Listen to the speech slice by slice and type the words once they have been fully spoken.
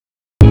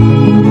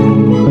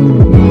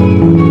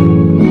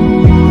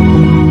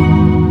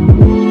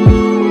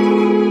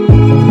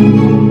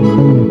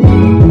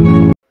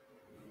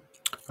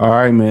All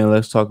right, man.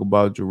 Let's talk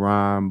about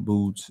Jaron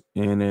Boots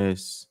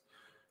Ennis.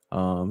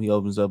 He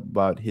opens up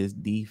about his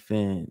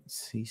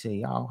defense. He say,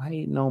 "Y'all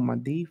hating on my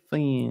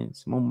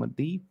defense. I'm on my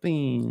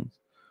defense."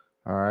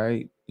 All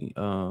right.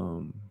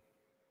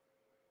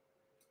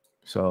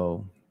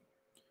 So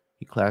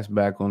he claps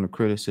back on the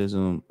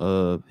criticism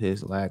of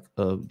his lack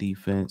of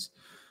defense.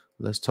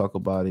 Let's talk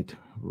about it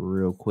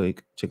real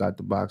quick. Check out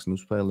the Box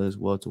News playlist,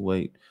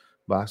 welterweight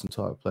boxing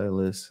talk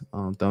playlist.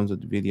 Thumbs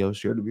up the video,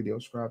 share the video,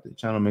 subscribe to the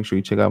channel. Make sure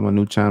you check out my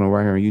new channel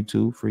right here on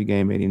YouTube, Free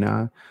Game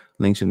 89.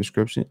 Links in the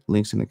description,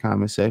 links in the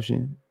comment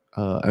section,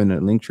 in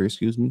the link tree,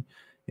 excuse me.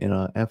 And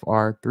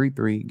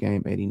FR33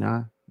 Game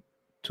 89,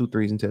 two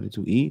threes instead of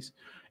two E's.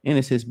 And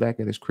it sits back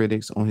at his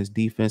critics on his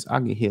defense.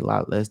 I get hit a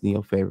lot less than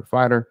your favorite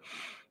fighter.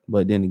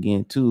 But then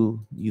again,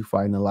 too, you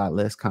fighting a lot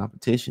less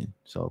competition.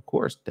 So, of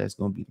course, that's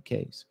going to be the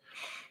case.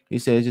 He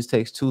said it just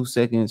takes 2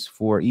 seconds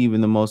for even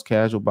the most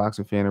casual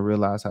boxing fan to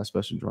realize how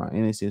special Jaron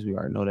Ennis is. We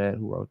already know that.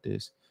 Who wrote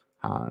this?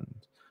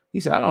 Hans. He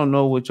said, I don't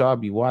know what y'all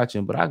be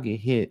watching, but I get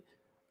hit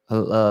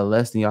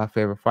less than y'all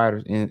favorite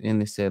fighters.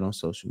 And it said on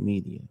social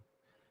media.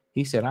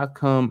 He said, I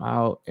come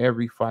out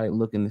every fight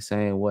looking the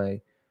same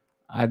way.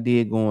 I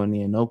did going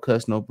in. No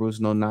cuts, no bruise,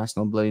 no knots,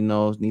 no bloody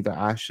nose, neither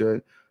eye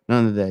shut.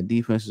 None of that.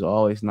 Defense is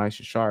always nice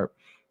and sharp.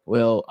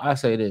 Well, I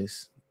say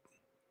this.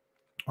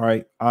 All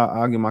right,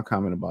 I'll give my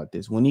comment about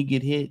this. When he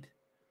get hit,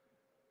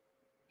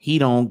 he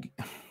don't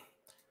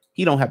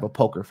have a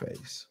poker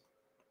face.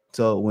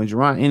 So when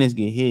Jaron Ennis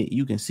get hit,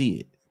 you can see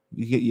it.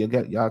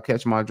 Y'all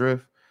catch my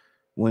drift.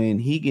 When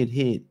he get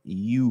hit,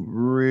 you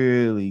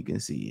really can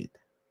see it.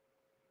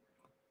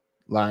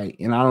 Like,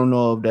 and I don't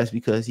know if that's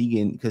because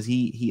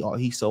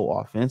he's so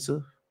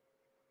offensive.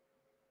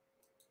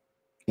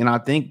 And I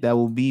think that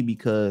will be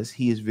because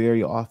he is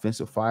very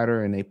offensive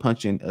fighter and they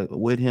punching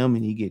with him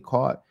and he get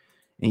caught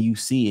and you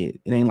see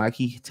it. It ain't like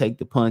he take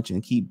the punch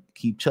and keep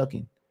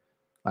chucking.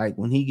 Like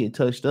when he get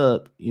touched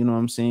up, you know what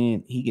I'm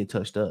saying? He get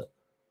touched up.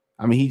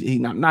 I mean, he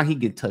not he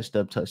get touched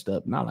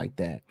up, not like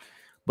that.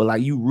 But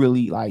like you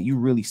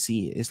really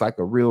see it. It's like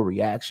a real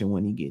reaction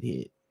when he get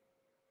hit.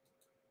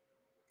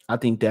 I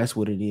think that's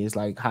what it is.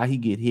 Like how he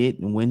get hit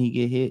and when he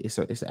get hit, it's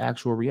an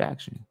actual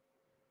reaction.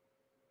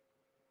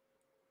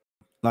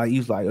 Like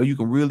he's like, oh, you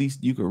can really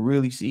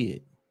see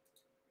it.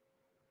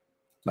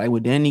 Like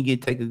when Danny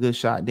take a good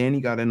shot, Danny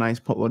got a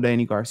nice. Well,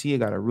 Danny Garcia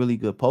got a really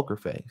good poker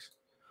face.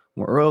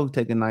 When Earl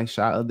take a nice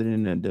shot, other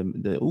than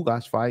the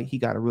Ugas fight, he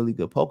got a really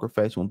good poker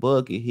face. When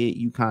Bug get hit,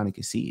 you kind of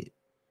can see it.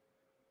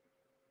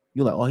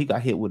 You're like, oh, he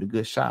got hit with a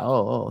good shot.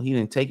 Oh, he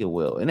didn't take it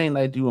well. It ain't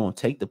like you don't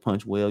take the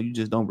punch well. You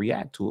just don't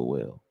react to it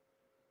well.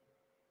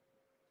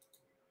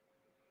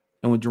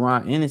 And when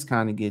Jaron Ennis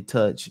kind of get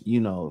touched, you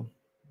know,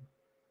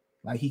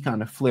 like he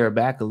kind of flare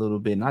back a little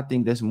bit. And I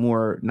think that's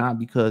more not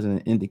because of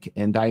an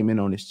indictment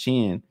on his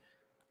chin.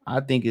 I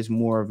think it's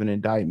more of an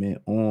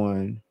indictment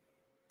on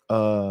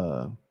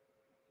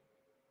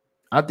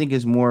I think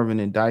it's more of an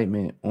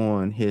indictment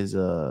on his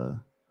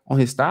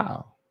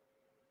style.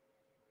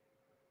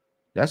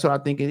 That's what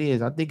I think it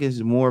is. I think it's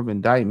more of an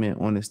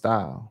indictment on his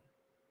style.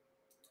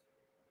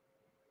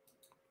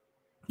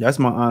 That's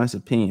my honest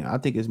opinion. I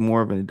think it's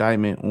more of an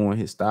indictment on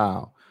his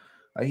style.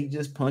 Like he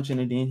just punching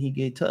and then he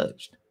get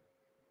touched.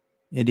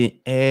 And then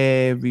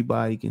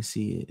everybody can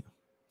see it.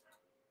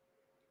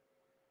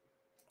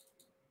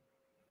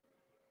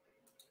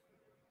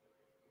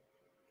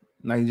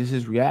 Like just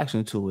his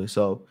reaction to it.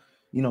 So,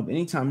 you know,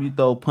 anytime you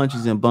throw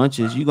punches and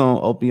bunches, you're gonna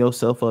open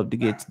yourself up to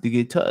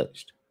get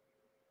touched.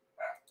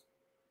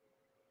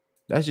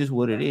 That's just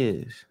what it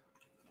is.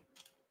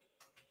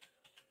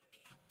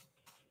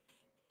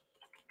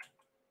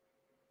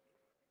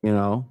 You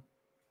know,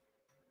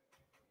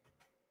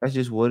 that's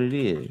just what it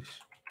is.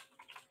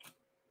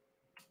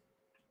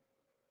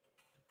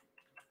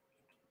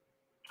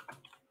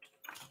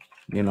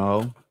 You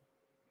know,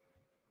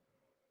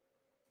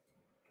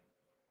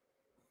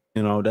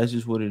 that's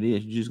just what it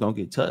is. You're just gonna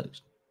get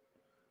touched.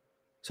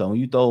 So when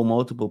you throw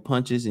multiple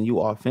punches and you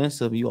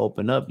offensive, you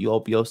open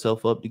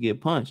yourself up to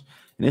get punched.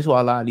 And that's why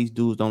a lot of these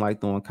dudes don't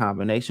like throwing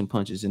combination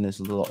punches in this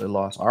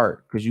lost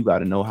art, because you got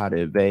to know how to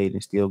evade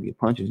and still get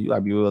punches. You got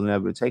to be willing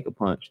never to take a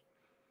punch.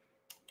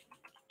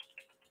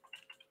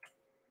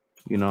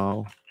 You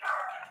know,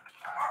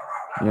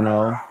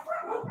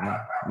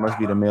 must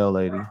be the male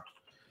lady.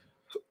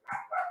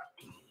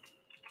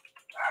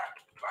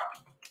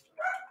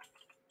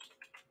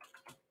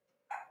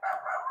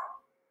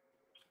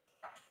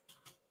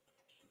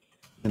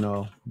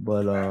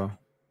 But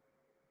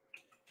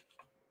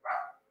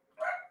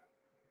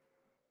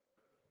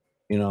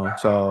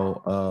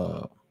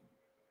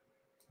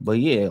but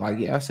yeah,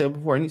 like I said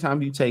before,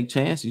 anytime you take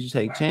chances, you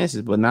take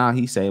chances. But now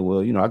he say, well,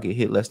 I get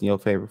hit less than your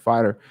favorite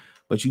fighter,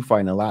 but you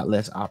fighting a lot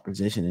less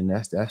opposition, and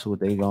that's what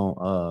they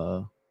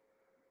gonna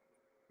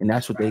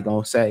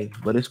say.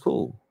 But it's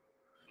cool.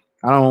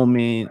 I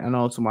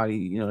know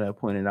somebody, that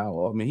pointed out,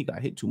 oh, I mean, he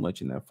got hit too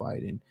much in that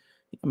fight. And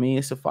I mean,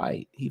 it's a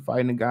fight. He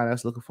fighting a guy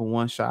that's looking for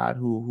one shot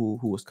who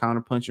was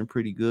counter punching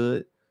pretty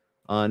good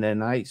on that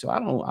night. So I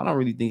don't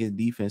really think his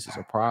defense is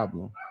a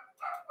problem.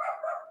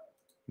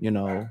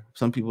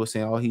 Some people are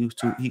saying, "Oh, he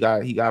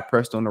got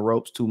pressed on the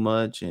ropes too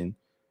much," and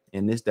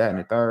this, that, and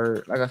the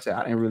third. Like I said,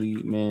 I didn't really,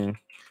 man.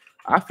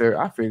 I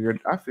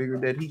figured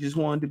that he just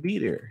wanted to be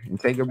there and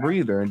take a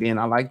breather. And then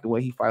I liked the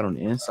way he fight on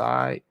the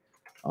inside.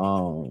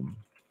 Um,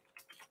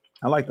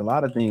 I liked a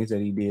lot of things that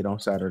he did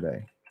on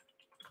Saturday.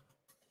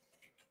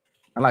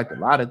 I liked a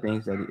lot of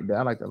things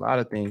I liked a lot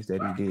of things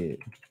that he did.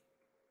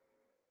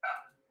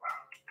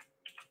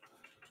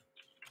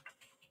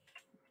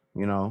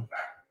 You know,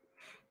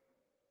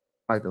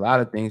 like a lot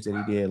of things that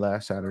he did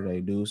last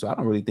Saturday, dude. So I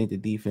don't really think the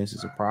defense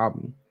is a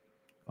problem.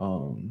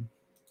 Um,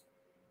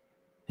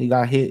 he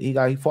got hit. He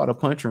fought a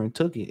puncher and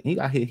took it. He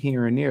got hit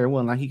here and there. It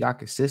wasn't like he got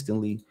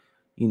consistently,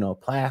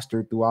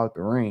 plastered throughout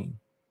the ring.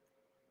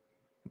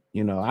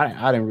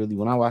 I didn't really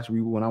when I watched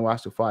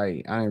the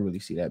fight, I didn't really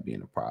see that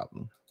being a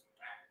problem.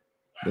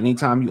 But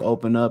anytime you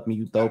open up and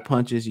you throw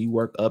punches, you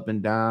work up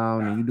and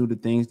down, and you do the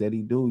things that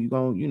he do, you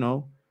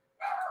gonna,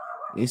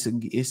 it's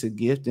a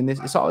gift, and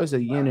it's always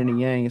a yin and a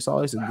yang. It's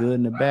always a good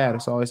and a bad.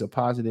 It's always a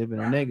positive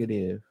and a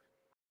negative.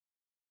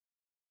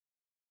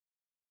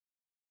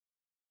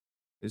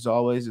 It's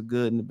always a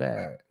good and a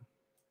bad.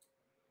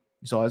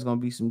 It's always gonna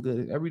be some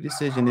good. Every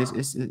decision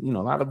is a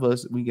lot of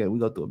us we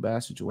go through a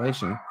bad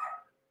situation,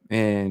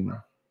 and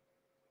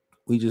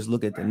we just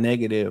look at the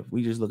negative.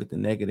 We just look at the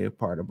negative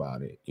part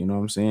about it. You know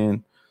what I'm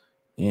saying?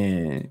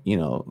 And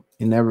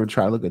never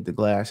try to look at the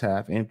glass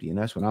half empty. And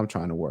that's what I'm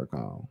trying to work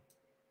on.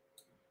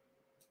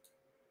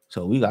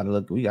 So we gotta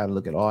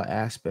look at all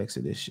aspects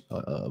of this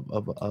of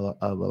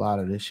a lot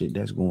of this shit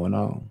that's going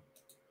on.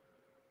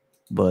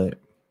 But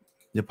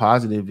the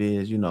positive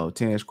is,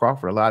 Terrence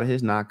Crawford, a lot of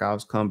his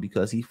knockouts come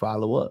because he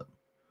follow up.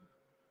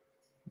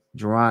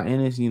 Jaron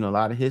Ennis, a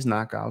lot of his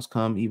knockouts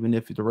come, even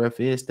if the ref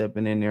is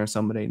stepping in there,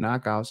 some of their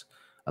knockouts,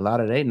 a lot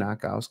of their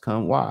knockouts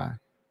come. Why?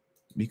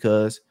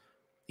 Because,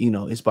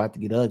 it's about to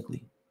get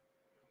ugly.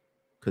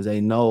 Because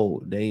they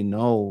know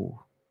the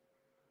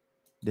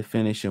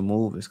finishing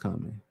move is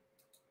coming.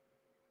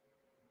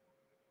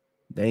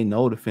 They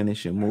know the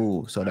finishing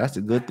move. So that's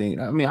a good thing.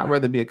 I mean, I'd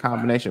rather be a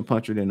combination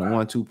puncher than a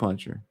 1-2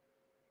 puncher.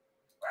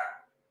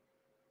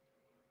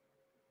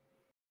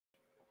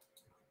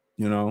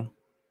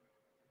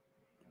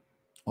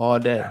 All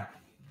day.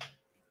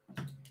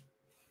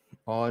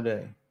 All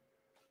day.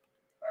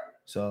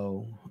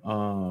 So,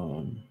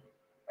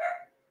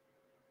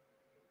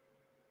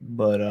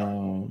 but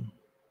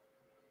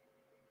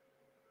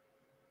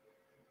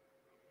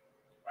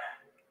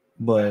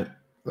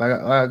like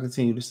I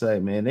continue to say,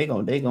 man, they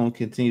gonna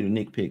continue to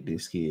nitpick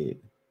this kid.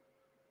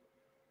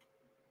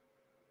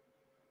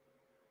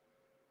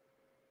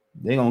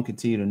 They gonna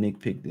continue to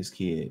nitpick this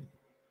kid,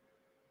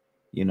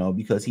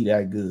 because he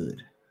that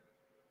good.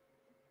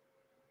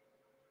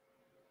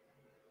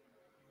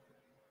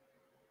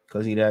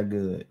 Because he that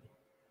good.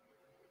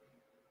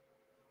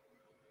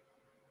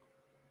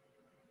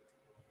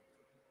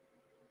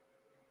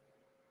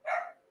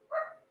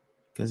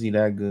 Because he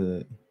that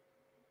good.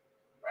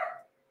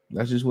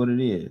 That's just what it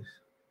is.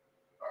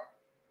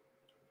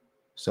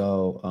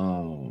 So,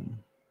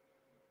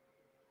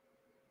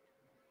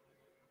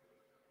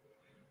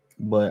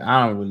 but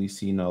I don't really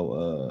see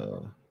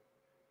no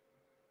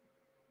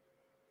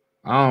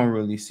I don't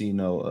really see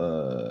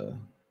no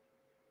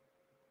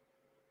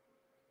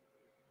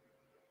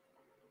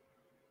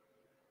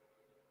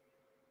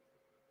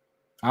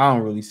I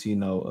don't really see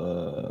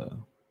no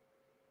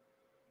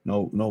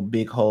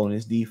big hole in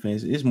his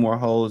defense. It's more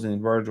holes in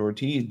Virgil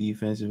Ortiz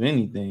defense, if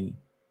anything.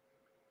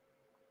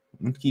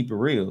 Let's keep it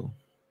real.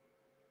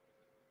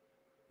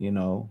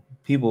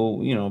 People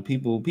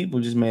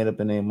just made up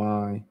in their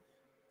mind.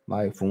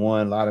 Like, for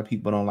one, a lot of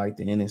people don't like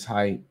the Ennis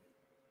hype.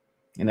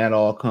 And that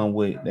all come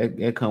with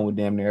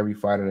damn near every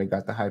fighter that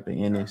got the hype of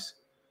Ennis.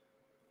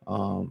 A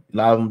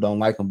lot of them don't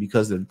like him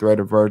because of the threat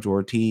of Virgil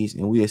Ortiz,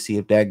 and we'll see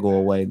if that go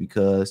away,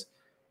 because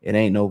it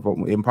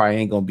probably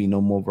ain't gonna be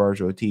no more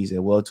Virgil Ortiz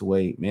at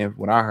welterweight. Man,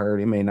 what I heard,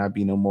 it may not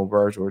be no more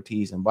Virgil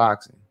Ortiz in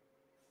boxing.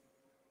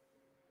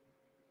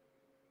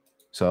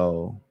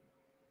 So,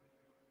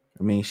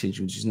 I mean, shit,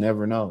 you just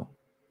never know.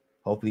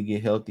 Hopefully,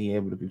 get healthy,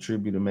 able to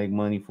contribute and make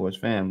money for his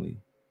family.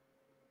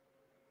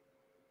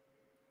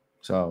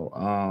 So,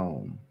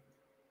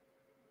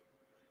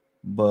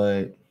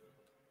 but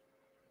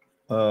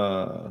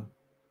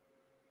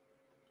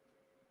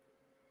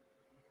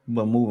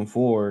moving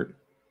forward,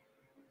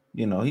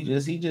 he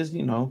just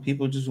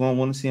people just won't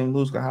want to see him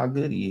lose because how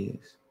good he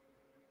is.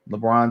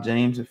 LeBron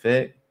James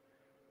effect,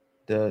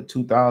 the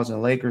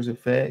 2000 Lakers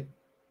effect.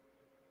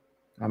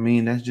 I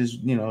mean, that's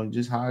just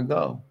just how I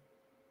go.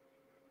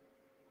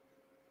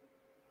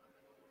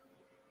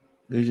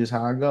 It's just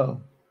how I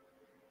go.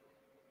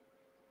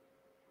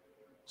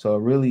 So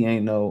it really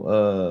ain't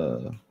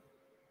no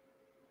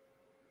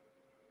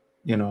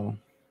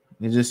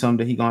it's just something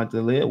that he gonna have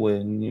to live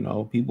with.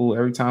 And people,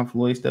 every time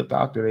Floyd stepped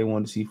out there, they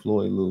wanted to see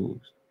Floyd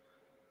lose.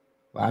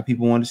 A lot of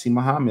people wanted to see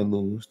Muhammad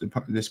lose,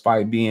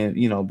 despite being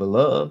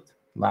beloved.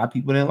 A lot of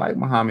people didn't like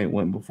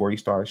Muhammad before he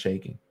started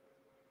shaking.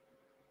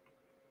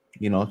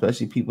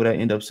 Especially people that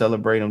end up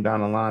celebrating him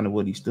down the line of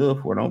what he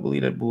stood for. Don't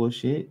believe that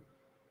bullshit.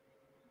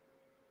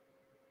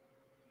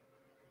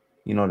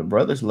 The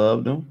brothers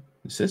loved him,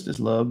 the sisters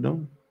loved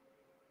him,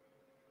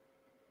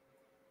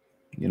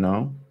 you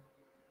know,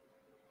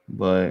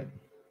 but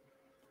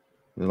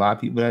there's a lot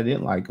of people that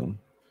didn't like him,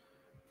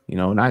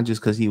 not just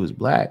because he was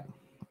black.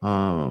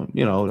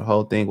 The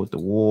whole thing with the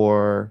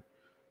war,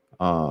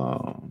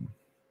 um,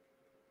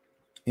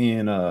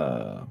 and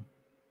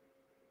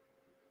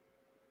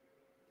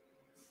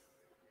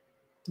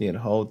yeah, the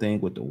whole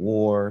thing with the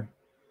war,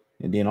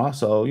 and then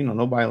also,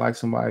 nobody likes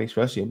somebody,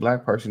 especially a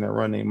black person, that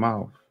run their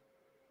mouth.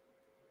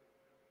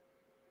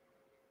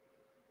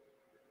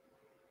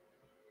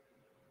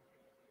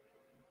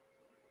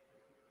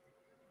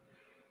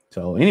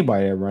 So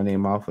anybody that run their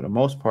mouth, for the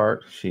most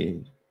part,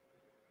 shit,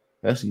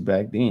 especially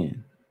back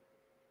then,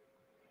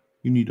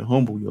 you need to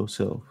humble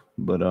yourself.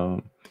 But I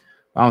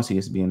don't see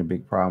this being a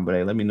big problem. But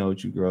hey, let me know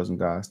what you girls and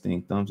guys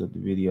think. Thumbs up the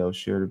video,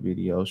 share the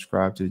video,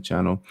 subscribe to the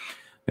channel.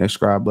 The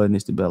subscribe button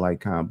is the bell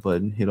icon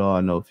button. Hit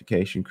all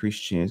notifications,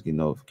 increase your chance, get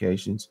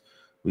notifications.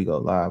 We go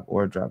live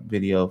or drop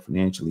video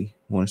financially.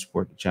 Want to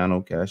support the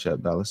channel? Cash App,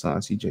 $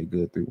 CJ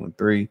Good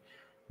 313.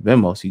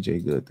 Venmo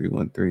CJ Good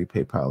 313.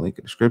 PayPal link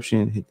in the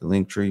description. Hit the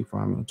link tree.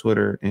 Find me on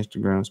Twitter,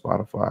 Instagram,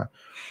 Spotify,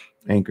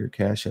 Anchor,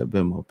 Cash App,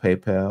 Venmo,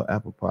 PayPal,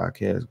 Apple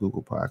Podcasts,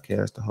 Google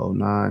Podcasts, the whole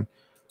nine.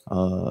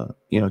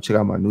 Check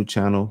out my new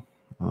channel,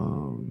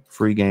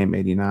 Free Game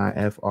 89,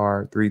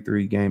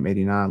 FR33 Game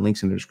 89.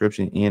 Links in the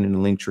description and in the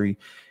link tree.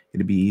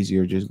 It'll be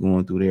easier just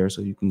going through there,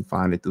 so you can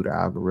find it through the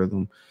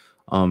algorithm.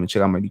 And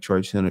check out my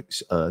Detroit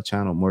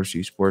channel, Motor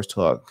City Sports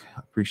Talk.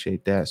 I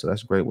appreciate that. So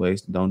that's great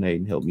ways to donate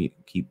and help me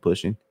keep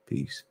pushing.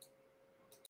 Peace.